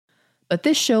But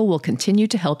this show will continue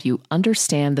to help you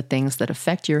understand the things that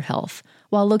affect your health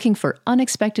while looking for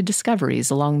unexpected discoveries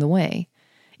along the way.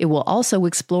 It will also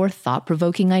explore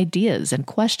thought-provoking ideas and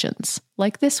questions,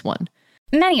 like this one.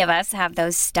 Many of us have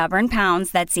those stubborn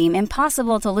pounds that seem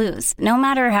impossible to lose, no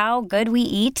matter how good we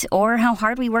eat or how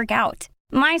hard we work out.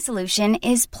 My solution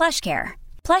is PlushCare.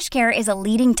 PlushCare is a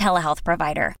leading telehealth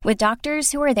provider with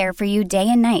doctors who are there for you day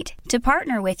and night to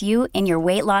partner with you in your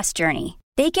weight loss journey.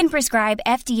 They can prescribe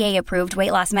FDA-approved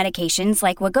weight loss medications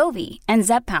like Wegovy and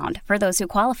Zepbound for those who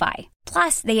qualify.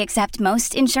 Plus, they accept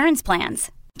most insurance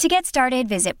plans. To get started,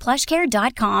 visit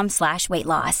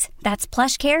plushcare.com/weightloss. That's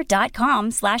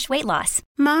plushcare.com/weightloss.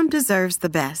 Mom deserves the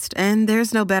best, and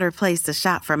there's no better place to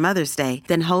shop for Mother's Day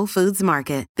than Whole Foods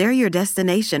Market. They're your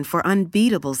destination for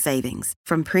unbeatable savings,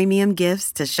 from premium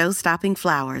gifts to show-stopping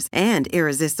flowers and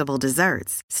irresistible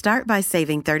desserts. Start by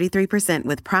saving 33%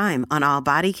 with Prime on all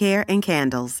body care and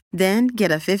candles. Then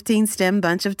get a 15-stem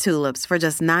bunch of tulips for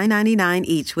just $9.99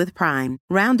 each with Prime.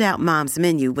 Round out Mom's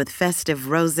menu with festive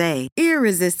rosé,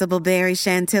 irresistible berry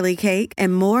chantilly cake,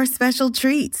 and more special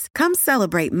treats. Come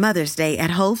celebrate Mother's Day at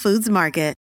Whole Foods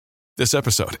Market. This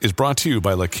episode is brought to you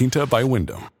by La Quinta by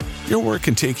Wyndham. Your work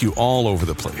can take you all over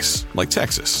the place, like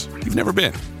Texas. You've never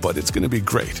been, but it's going to be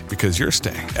great because you're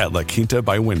staying at La Quinta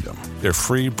by Wyndham. Their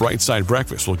free Bright Side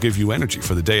breakfast will give you energy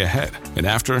for the day ahead. And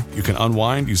after, you can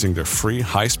unwind using their free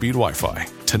high-speed Wi-Fi.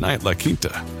 Tonight, La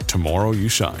Quinta. Tomorrow, you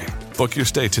shine. Book your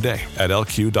stay today at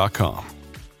lq.com.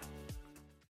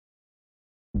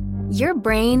 Your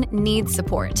brain needs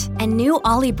support, and new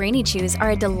Ollie Brainy Chews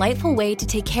are a delightful way to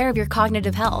take care of your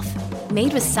cognitive health.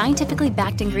 Made with scientifically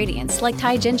backed ingredients like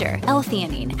Thai ginger,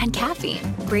 L-theanine, and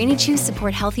caffeine, Brainy Chews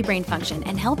support healthy brain function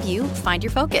and help you find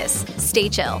your focus, stay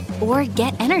chill, or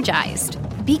get energized.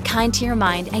 Be kind to your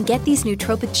mind and get these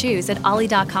nootropic chews at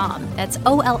ollie.com. That's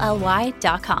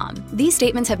OLLY.com. These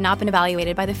statements have not been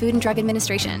evaluated by the Food and Drug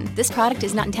Administration. This product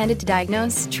is not intended to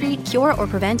diagnose, treat, cure, or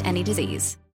prevent any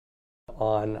disease.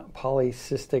 On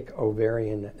polycystic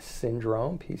ovarian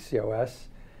syndrome, PCOS,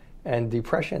 and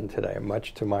depression today.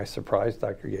 Much to my surprise,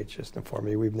 Dr. Yates just informed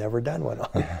me we've never done one on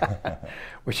that,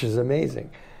 which is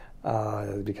amazing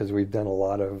because we've done a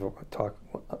lot of talk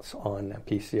on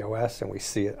PCOS and we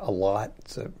see it a lot.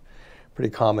 It's a pretty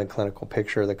common clinical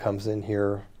picture that comes in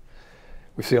here.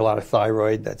 We see a lot of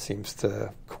thyroid that seems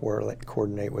to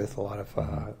coordinate with a lot of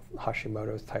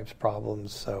Hashimoto's types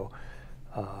problems. So.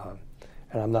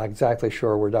 And I'm not exactly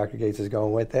sure where Dr. Gates is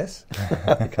going with this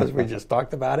because we just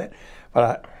talked about it.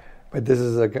 But this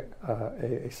is a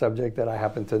subject that I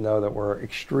happen to know that we're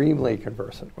extremely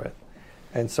conversant with.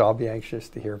 And so I'll be anxious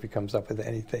to hear if he comes up with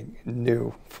anything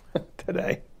new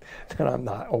today that I'm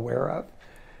not aware of.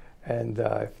 And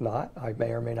if not, I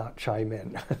may or may not chime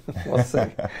in. We'll see.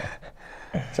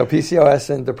 So PCOS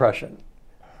and depression.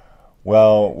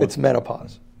 Well, it's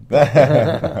menopause.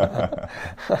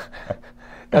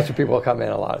 That's what people come in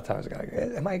a lot of times. Go,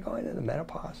 am I going into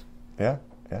menopause? Yeah.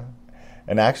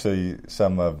 And actually,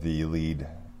 some of the lead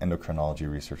endocrinology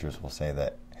researchers will say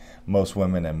that most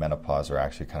women in menopause are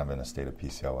actually kind of in a state of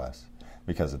PCOS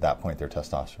because at that point their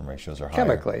testosterone ratios are higher.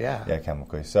 Chemically, yeah. Yeah,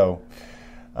 chemically. So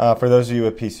for those of you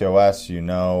with PCOS, you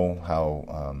know how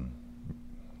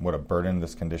what a burden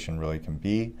this condition really can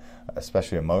be,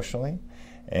 especially emotionally.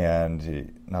 And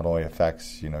it not only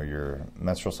affects, your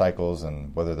menstrual cycles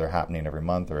and whether they're happening every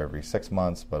month or every 6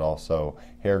 months, but also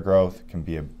hair growth can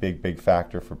be a big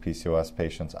factor for PCOS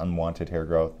patients, unwanted hair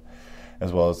growth,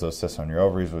 as well as those cysts on your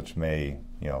ovaries, which may,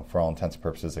 for all intents and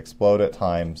purposes, explode at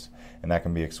times, and that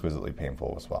can be exquisitely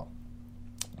painful as well.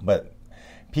 But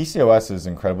PCOS is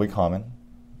incredibly common.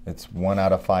 It's 1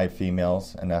 out of 5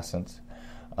 females, in essence.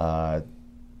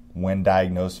 When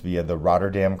diagnosed via the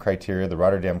Rotterdam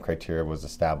criteria was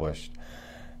established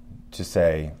to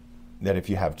say that if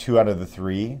you have 2 out of the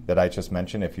 3 that I just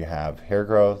mentioned, if you have hair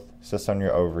growth, cysts on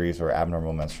your ovaries, or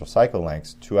abnormal menstrual cycle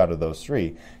lengths, 2 out of those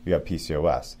 3, you have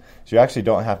PCOS. So you actually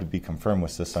don't have to be confirmed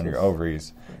with cysts on your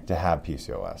ovaries to have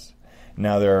PCOS.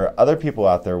 Now, there are other people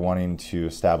out there wanting to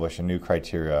establish a new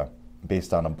criteria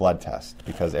based on a blood test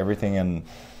because everything in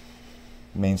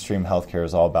mainstream healthcare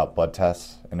is all about blood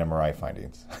tests and MRI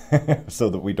findings so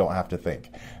that we don't have to think.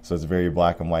 So it's very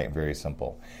black and white and very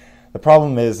simple. The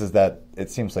problem is that it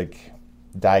seems like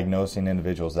diagnosing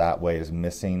individuals that way is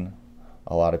missing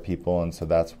a lot of people, and so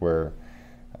that's where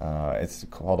it's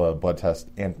called a blood test,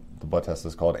 and the blood test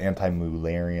is called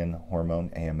anti-Mullerian hormone,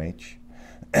 AMH.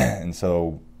 And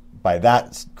so by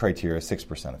that criteria,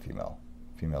 6% of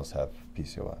females have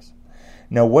PCOS.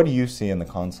 Now, what do you see in the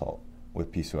consult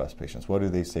with PCOS patients? What do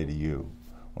they say to you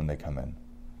when they come in?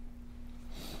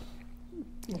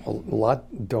 A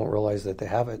lot don't realize that they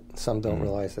have it. Some don't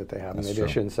realize that they have it. That's Maybe true.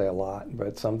 I shouldn't say a lot,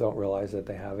 but some don't realize that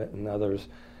they have it, and others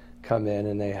come in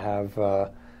and they have,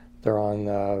 they're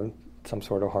on some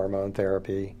sort of hormone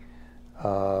therapy.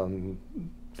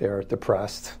 They're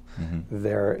depressed.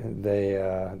 They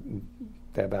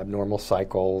have abnormal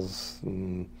cycles.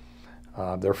 And,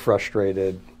 they're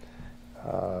frustrated.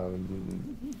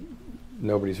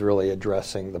 Nobody's really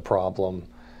addressing the problem.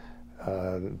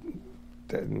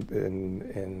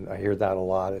 And I hear that a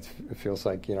lot. It feels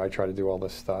like, I try to do all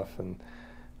this stuff, and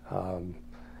I'm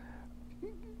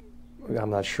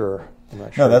not sure.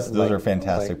 No, those are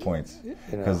fantastic points.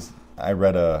 Because I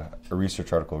read a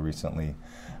research article recently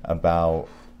about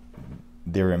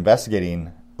they were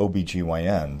investigating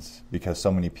OBGYNs because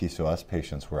so many PCOS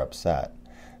patients were upset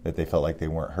that they felt like they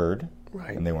weren't heard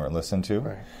and they weren't listened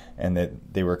to, and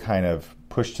that they were kind of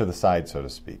pushed to the side, so to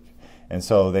speak. And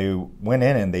so they went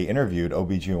in and they interviewed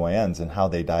OBGYNs and how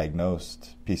they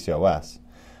diagnosed PCOS.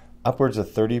 Upwards of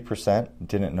 30%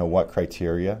 didn't know what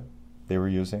criteria they were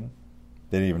using.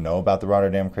 They didn't even know about the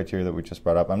Rotterdam criteria that we just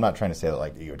brought up. I'm not trying to say that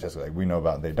like we know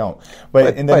about it, they don't.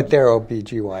 But they're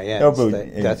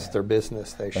OBGYNs. That's their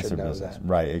business. They should know that.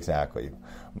 Right, exactly.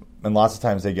 And lots of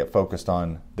times they get focused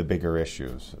on the bigger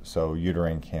issues. So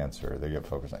uterine cancer, they get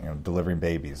focused on delivering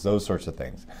babies, those sorts of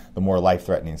things. The more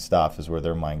life-threatening stuff is where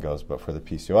their mind goes. But for the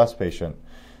PCOS patient,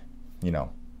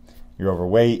 you're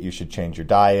overweight, you should change your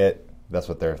diet. That's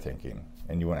what they're thinking,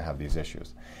 and you wouldn't have these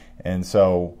issues. And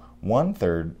so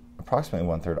approximately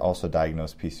one third also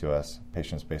diagnosed PCOS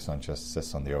patients based on just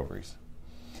cysts on the ovaries.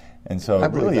 And so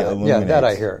it really illuminates. That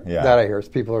I hear. Yeah. That I hear.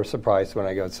 People are surprised when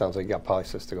I go, it sounds like you got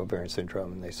polycystic ovarian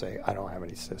syndrome, and they say, I don't have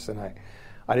any cysts. And I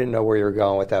didn't know where you were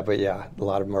going with that, but a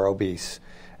lot of them are obese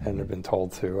and have been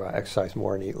told to exercise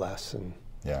more and eat less. And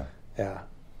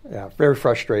very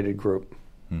frustrated group.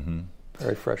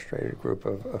 Very frustrated group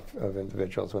of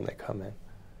individuals when they come in.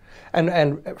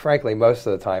 And frankly, most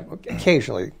of the time,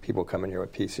 occasionally people come in here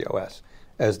with PCOS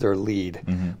as their lead,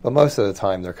 but most of the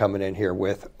time they're coming in here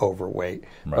with overweight.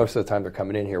 Most of the time they're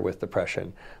coming in here with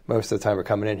depression. Most of the time they're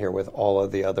coming in here with all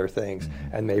of the other things,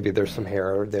 and maybe there's some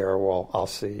hair there. Well, I'll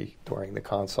see during the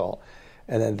consult,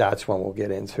 and then that's when we'll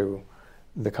get into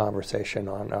the conversation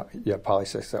on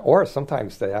polycystic, or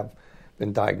sometimes they have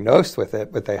been diagnosed with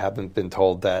it, but they haven't been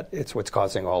told that it's what's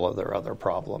causing all of their other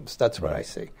problems. That's what I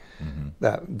see.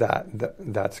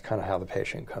 That's kind of how the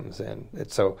patient comes in.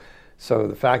 So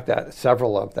the fact that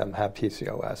several of them have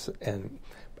PCOS and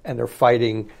they're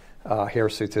fighting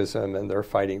hirsutism, and they're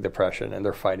fighting depression, and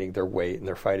they're fighting their weight, and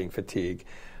they're fighting fatigue,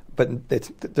 but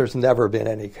there's never been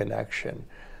any connection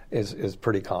is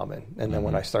pretty common. And then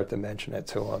when I start to mention it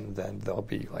to them, then they'll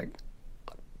be like,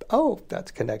 oh,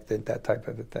 that's connected, that type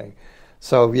of a thing.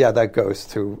 So that goes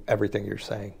to everything you're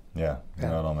saying. Yeah. It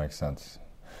all makes sense.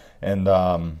 And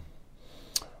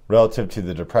relative to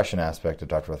the depression aspect that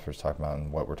Dr. Rutherford's talking about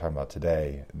and what we're talking about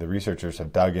today, the researchers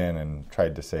have dug in and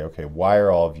tried to say, okay, why are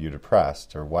all of you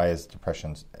depressed, or why is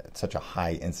depression at such a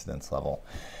high incidence level?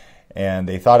 And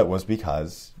they thought it was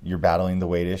because you're battling the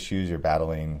weight issues, you're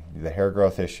battling the hair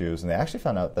growth issues, and they actually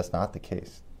found out that's not the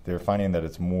case. They're finding that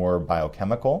it's more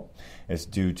biochemical. It's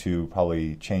due to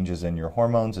probably changes in your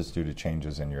hormones. It's due to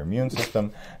changes in your immune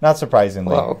system. Not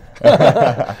surprisingly.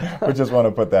 We just want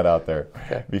to put that out there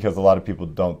because a lot of people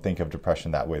don't think of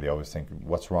depression that way. They always think,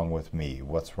 what's wrong with me?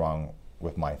 What's wrong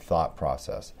with my thought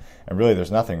process? And really,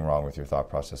 there's nothing wrong with your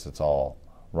thought process. It's all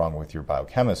wrong with your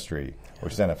biochemistry,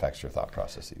 which then affects your thought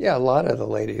processes. Yeah, a lot of the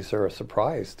ladies are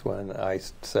surprised when I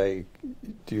say,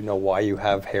 do you know why you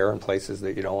have hair in places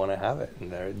that you don't want to have it?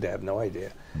 And they have no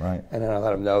idea. Right. And then I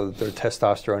let them know that their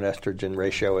testosterone-estrogen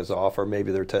ratio is off, or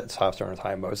maybe their testosterone is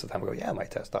high. Most of the time I go, yeah, my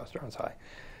testosterone's high.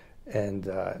 And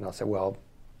I'll say, well,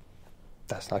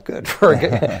 that's not good for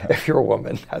if you're a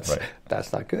woman.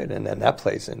 That's not good. And then that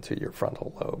plays into your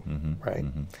frontal lobe, right?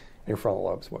 And your frontal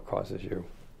lobe is what causes you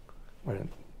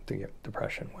to get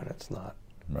depression when it's not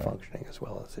functioning as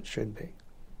well as it should be.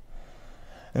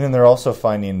 And then they're also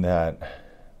finding that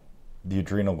the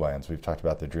adrenal glands, we've talked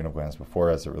about the adrenal glands before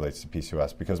as it relates to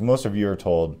PCOS, because most of you are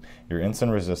told you're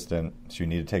insulin resistant, so you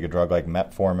need to take a drug like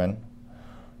metformin.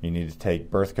 You need to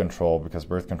take birth control because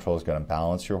birth control is going to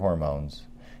balance your hormones,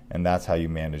 and that's how you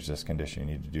manage this condition.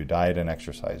 You need to do diet and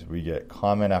exercise. We get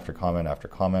comment after comment after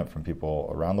comment from people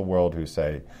around the world who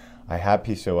say, I have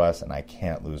PCOS and I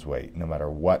can't lose weight no matter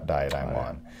what diet I'm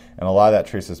on. And a lot of that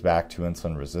traces back to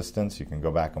insulin resistance. You can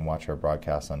go back and watch our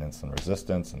broadcast on insulin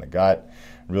resistance in the gut.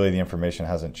 Really, the information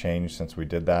hasn't changed since we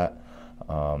did that.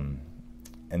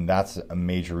 And that's a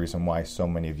major reason why so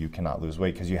many of you cannot lose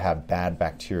weight, because you have bad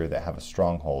bacteria that have a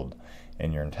stronghold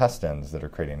in your intestines that are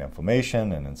creating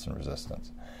inflammation and insulin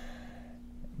resistance.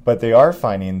 But they are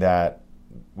finding that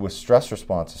with stress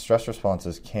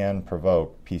responses can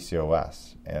provoke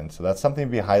PCOS. And so that's something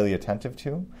to be highly attentive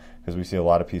to, because we see a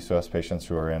lot of PCOS patients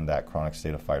who are in that chronic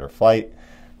state of fight or flight,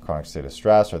 chronic state of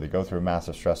stress, or they go through a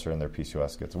massive stressor and their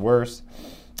PCOS gets worse.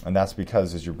 And that's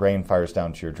because as your brain fires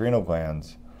down to your adrenal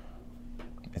glands,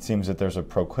 it seems that there's a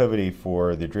proclivity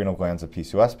for the adrenal glands of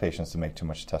PCOS patients to make too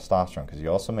much testosterone, because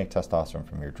you also make testosterone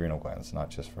from your adrenal glands, not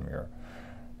just from your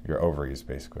ovaries,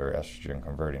 basically, or estrogen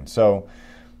converting. So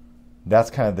that's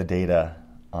kind of the data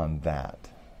on that.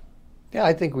 Yeah,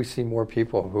 I think we see more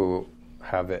people who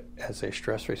have it as a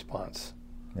stress response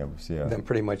than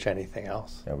pretty much anything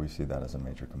else. Yeah, we see that as a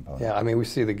major component. Yeah, I mean, we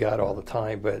see the gut all the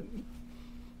time, but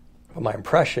my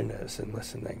impression is, in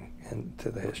listening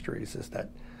to the histories, is that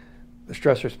the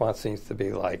stress response seems to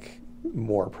be like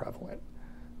more prevalent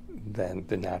than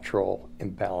the natural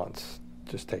imbalance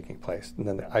just taking place. And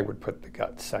then I would put the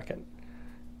gut second,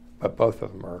 but both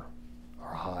of them are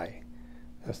high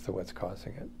as to what's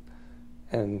causing it.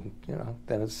 And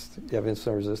then you have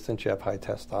insulin resistance, you have high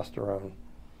testosterone,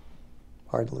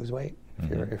 hard to lose weight. If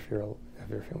you're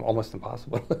feeling almost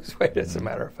impossible to lose weight, as a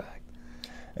matter of fact.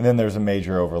 And then there's a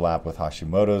major overlap with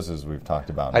Hashimoto's, as we've talked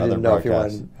about in I other didn't know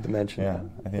broadcasts. if you wanted to mention that.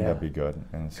 I think that'd be good.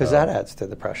 Because that adds to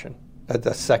depression,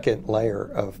 the second layer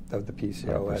of the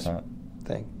PCOS 100%.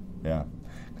 thing. Yeah,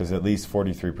 because at least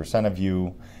 43% of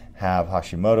you have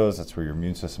Hashimoto's. That's where your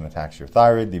immune system attacks your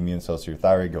thyroid. The immune cells of your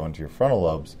thyroid go into your frontal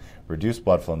lobes, reduce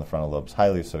blood flow in the frontal lobes,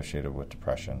 highly associated with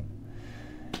depression.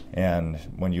 And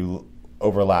when you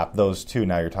overlap those two,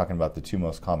 now you're talking about the two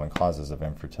most common causes of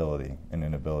infertility and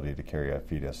inability to carry a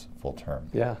fetus full term.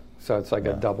 Yeah, so it's like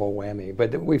a double whammy.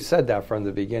 But we've said that from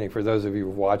the beginning. For those of you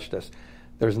who've watched us,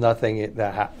 there's nothing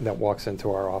that walks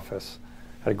into our office.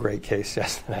 I had a great case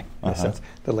yesterday. In a sense,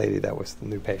 the lady that was the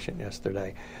new patient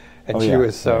yesterday. And she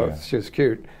was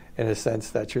cute in a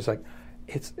sense that she was like,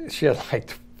 she had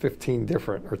like 15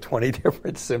 different or 20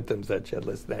 different symptoms that she had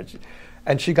listed.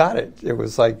 And she got it. It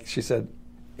was like, she said,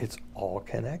 it's all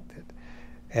connected.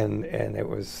 And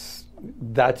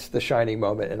that's the shining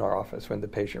moment in our office when the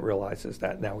patient realizes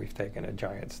that now we've taken a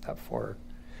giant step forward.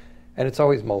 And it's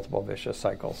always multiple vicious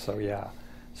cycles. So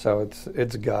so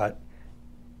it's gut.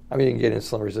 I mean, you can get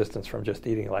insulin resistance from just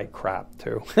eating like crap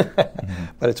too.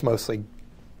 But it's mostly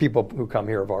people who come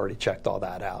here have already checked all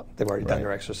that out. They've already done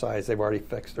their exercise. They've already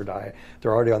fixed their diet.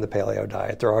 They're already on the paleo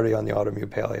diet. They're already on the autoimmune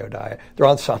paleo diet. They're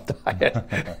on some diet.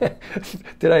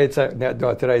 Today it's the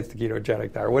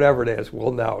ketogenic diet, or whatever it is.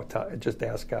 We'll know. Just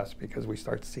ask us, because we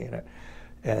start seeing it.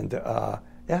 And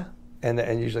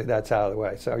and usually that's out of the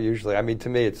way. So usually, I mean, to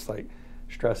me, it's like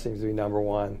stress seems to be number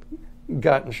one.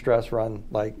 Gut and stress run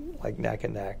like neck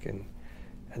and neck, and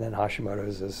then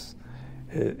Hashimoto's is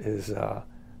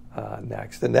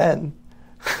next. And then,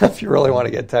 if you really want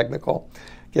to get technical,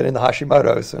 get into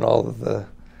Hashimoto's and all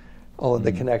of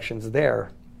the connections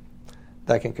there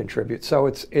that can contribute. So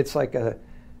it's like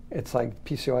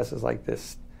PCOS is like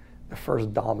the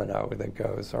first domino that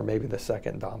goes, or maybe the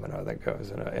second domino that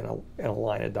goes in a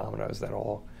line of dominoes that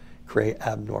all create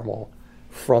abnormal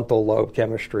frontal lobe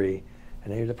chemistry,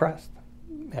 and then you're depressed.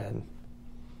 And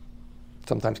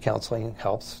sometimes counseling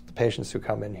helps. The patients who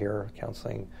come in here,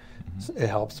 counseling, it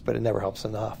helps, but it never helps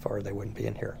enough, or they wouldn't be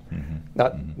in here.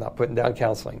 Not putting down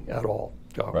counseling at all.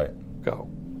 Go. Go.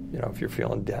 If you're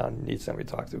feeling down, you need somebody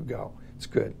to talk to, go. It's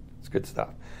good. It's good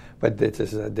stuff. But this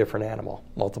is a different animal,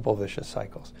 multiple vicious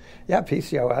cycles. Yeah,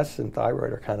 PCOS and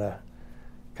thyroid are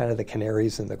kind of the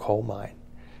canaries in the coal mine.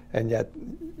 And yet,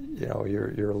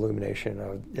 your illumination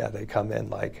of, they come in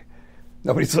like,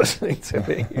 nobody's listening to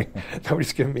me.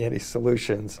 Nobody's giving me any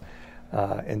solutions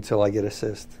until I get a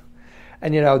cyst.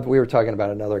 And we were talking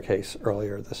about another case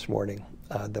earlier this morning,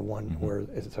 the one where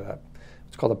it's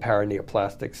called a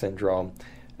paraneoplastic syndrome,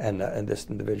 and this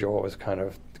individual was kind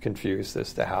of confused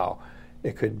as to how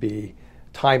it could be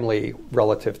timely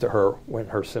relative to her when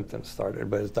her symptoms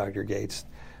started. But as Dr. Gates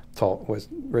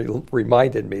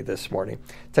reminded me this morning,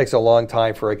 it takes a long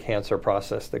time for a cancer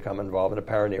process to come involved, and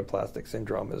a paraneoplastic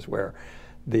syndrome is where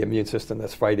the immune system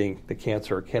that's fighting the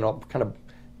cancer can kind of,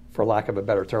 for lack of a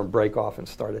better term, break off and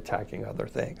start attacking other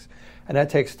things. And that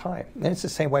takes time. And it's the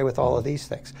same way with all of these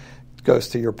things. It goes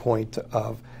to your point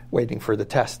of waiting for the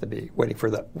test waiting for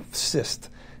the cyst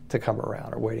to come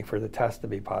around, or waiting for the test to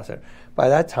be positive. By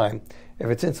that time, if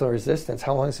it's insulin resistance,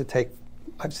 how long does it take?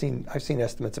 I've seen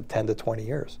estimates of 10 to 20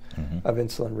 years of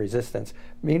insulin resistance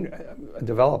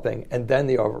developing, and then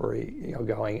the ovary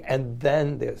going, and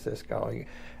then there's this going.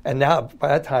 And now, by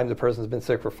that time, the person's been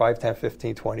sick for 5, 10,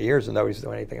 15, 20 years, and nobody's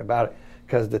doing anything about it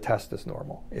because the test is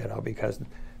normal, because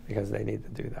they need to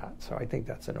do that. So I think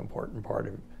that's an important part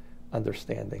of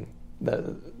understanding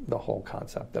the whole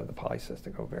concept of the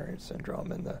polycystic ovarian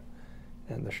syndrome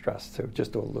and the stress too,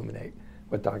 just to illuminate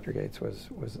what Dr. Gates was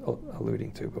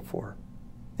alluding to before.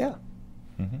 Yeah.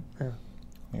 Mm-hmm. Yeah.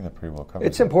 I think that pretty well covers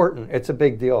It's it. important. It's a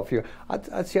big deal.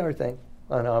 That's the other thing.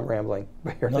 I know I'm rambling,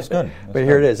 but here That's good.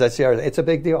 Here it is. That's the other thing. It's a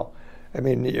big deal. I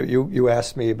mean, you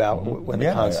asked me about when the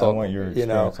consult, I want your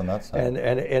experience on that side.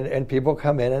 And people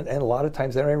come in, and a lot of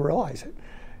times they don't even realize it.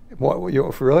 If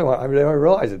you really want, they don't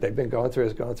realize it. They've been going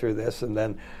through this, and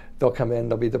then they'll come in,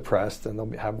 they'll be depressed, and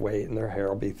they'll have weight, and their hair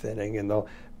will be thinning,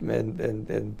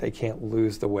 and they can't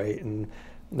lose the weight, and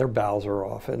their bowels are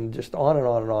off, and just on and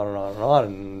on and on and on and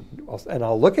on. And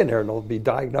I'll look in there, and they'll be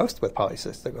diagnosed with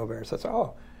polycystic ovarian.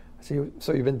 So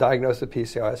so you've been diagnosed with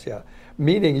PCOS, yeah.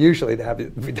 Meaning usually they have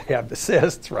the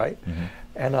cysts, right? Mm-hmm.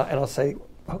 And I'll say,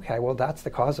 okay, well that's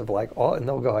the cause of all, and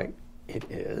they'll go like, it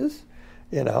is?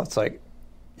 It's like,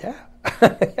 yeah,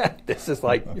 this is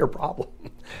your problem.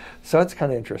 So it's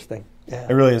kind of interesting. Yeah.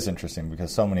 It really is interesting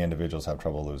because so many individuals have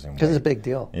trouble losing weight. Because it's a big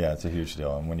deal. Yeah, it's a huge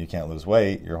deal. And when you can't lose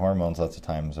weight, your hormones lots of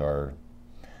times are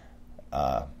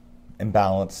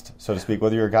imbalanced, so to speak,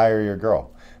 whether you're a guy or you're a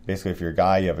girl. Basically, if you're a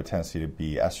guy, you have a tendency to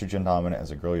be estrogen dominant.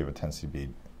 As a girl, you have a tendency to be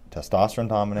testosterone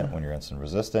dominant when you're insulin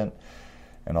resistant.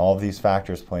 And all of these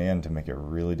factors play in to make it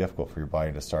really difficult for your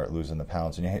body to start losing the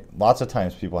pounds. And lots of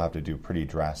times people have to do pretty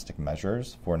drastic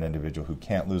measures for an individual who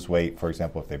can't lose weight. For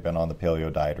example, if they've been on the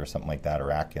paleo diet or something like that, or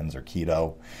Atkins or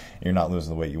keto, and you're not losing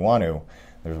the weight you want to,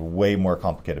 there's way more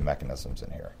complicated mechanisms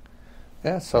in here.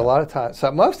 Yeah, so a lot of times,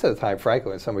 most of the time, frankly,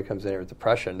 when somebody comes in here with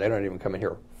depression, they don't even come in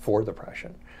here for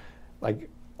depression.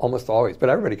 Almost always, but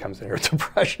everybody comes in here with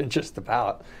depression just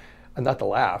about. And not to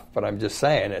laugh, but I'm just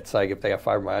saying, it's if they have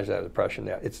fibromyalgia, they have depression.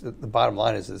 The bottom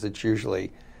line is it's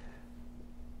usually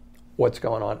what's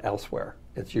going on elsewhere.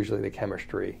 It's usually the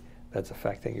chemistry that's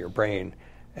affecting your brain,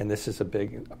 and this is a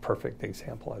perfect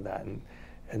example of that. And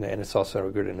it's also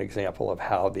an example of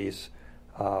how these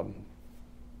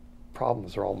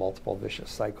problems are all multiple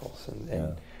vicious cycles,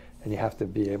 and you have to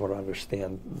be able to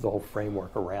understand the whole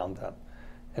framework around them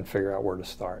and figure out where to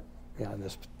start. In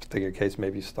this particular case,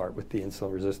 maybe you start with the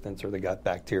insulin resistance or the gut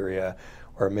bacteria,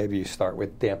 or maybe you start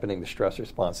with dampening the stress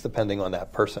response, depending on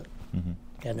that person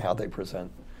and how they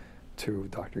present to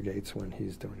Dr. Gates when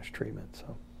he's doing his treatment.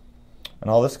 So, and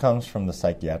all this comes from the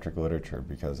psychiatric literature,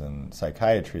 because in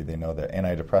psychiatry they know that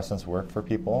antidepressants work for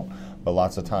people, but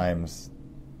lots of times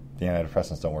the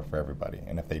antidepressants don't work for everybody.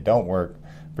 And if they don't work,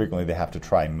 frequently they have to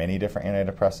try many different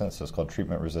antidepressants, so it's called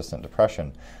treatment-resistant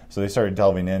depression. So they started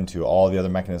delving into all the other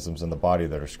mechanisms in the body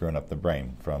that are screwing up the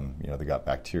brain, from the gut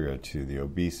bacteria to the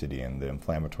obesity and the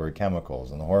inflammatory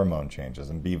chemicals and the hormone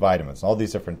changes and B vitamins, all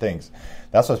these different things.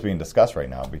 That's what's being discussed right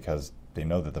now, because they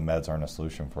know that the meds aren't a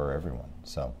solution for everyone.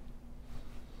 So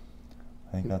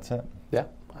I think that's it. Yeah,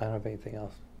 I don't have anything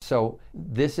else. So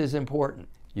this is important.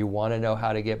 You want to know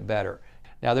how to get better.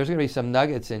 Now, there's going to be some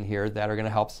nuggets in here that are going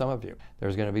to help some of you.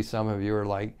 There's going to be some of you who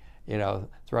are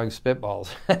throwing spitballs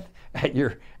at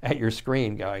your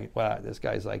screen going, wow, this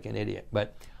guy's like an idiot.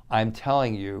 But I'm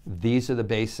telling you, these are the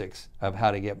basics of how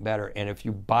to get better. And if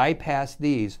you bypass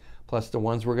these, plus the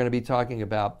ones we're going to be talking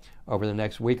about over the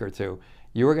next week or two,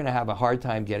 you are going to have a hard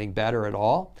time getting better at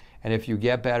all. And if you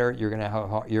get better, you're going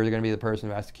to be the person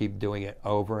who has to keep doing it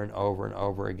over and over and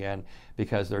over again,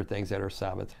 because there are things that are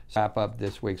sabotaged. Wrap up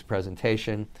this week's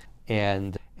presentation,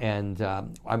 and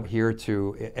I'm here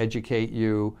to educate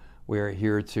you. We're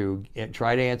here to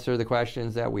try to answer the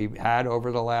questions that we've had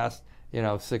over the last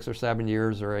 6 or 7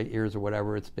 years or 8 years or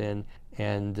whatever it's been,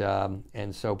 and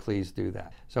so please do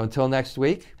that. So until next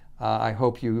week. I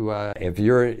hope you, if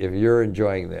you're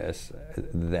enjoying this,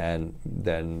 then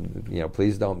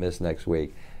please don't miss next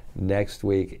week. Next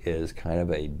week is kind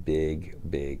of a big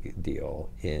deal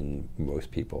in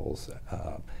most people's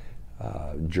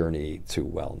journey to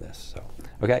wellness. So,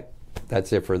 okay,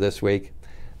 that's it for this week.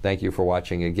 Thank you for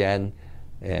watching again,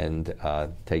 and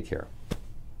take care.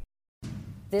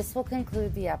 This will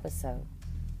conclude the episode.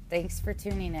 Thanks for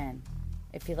tuning in.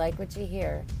 If you like what you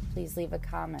hear, please leave a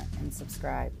comment and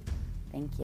subscribe. Thank you.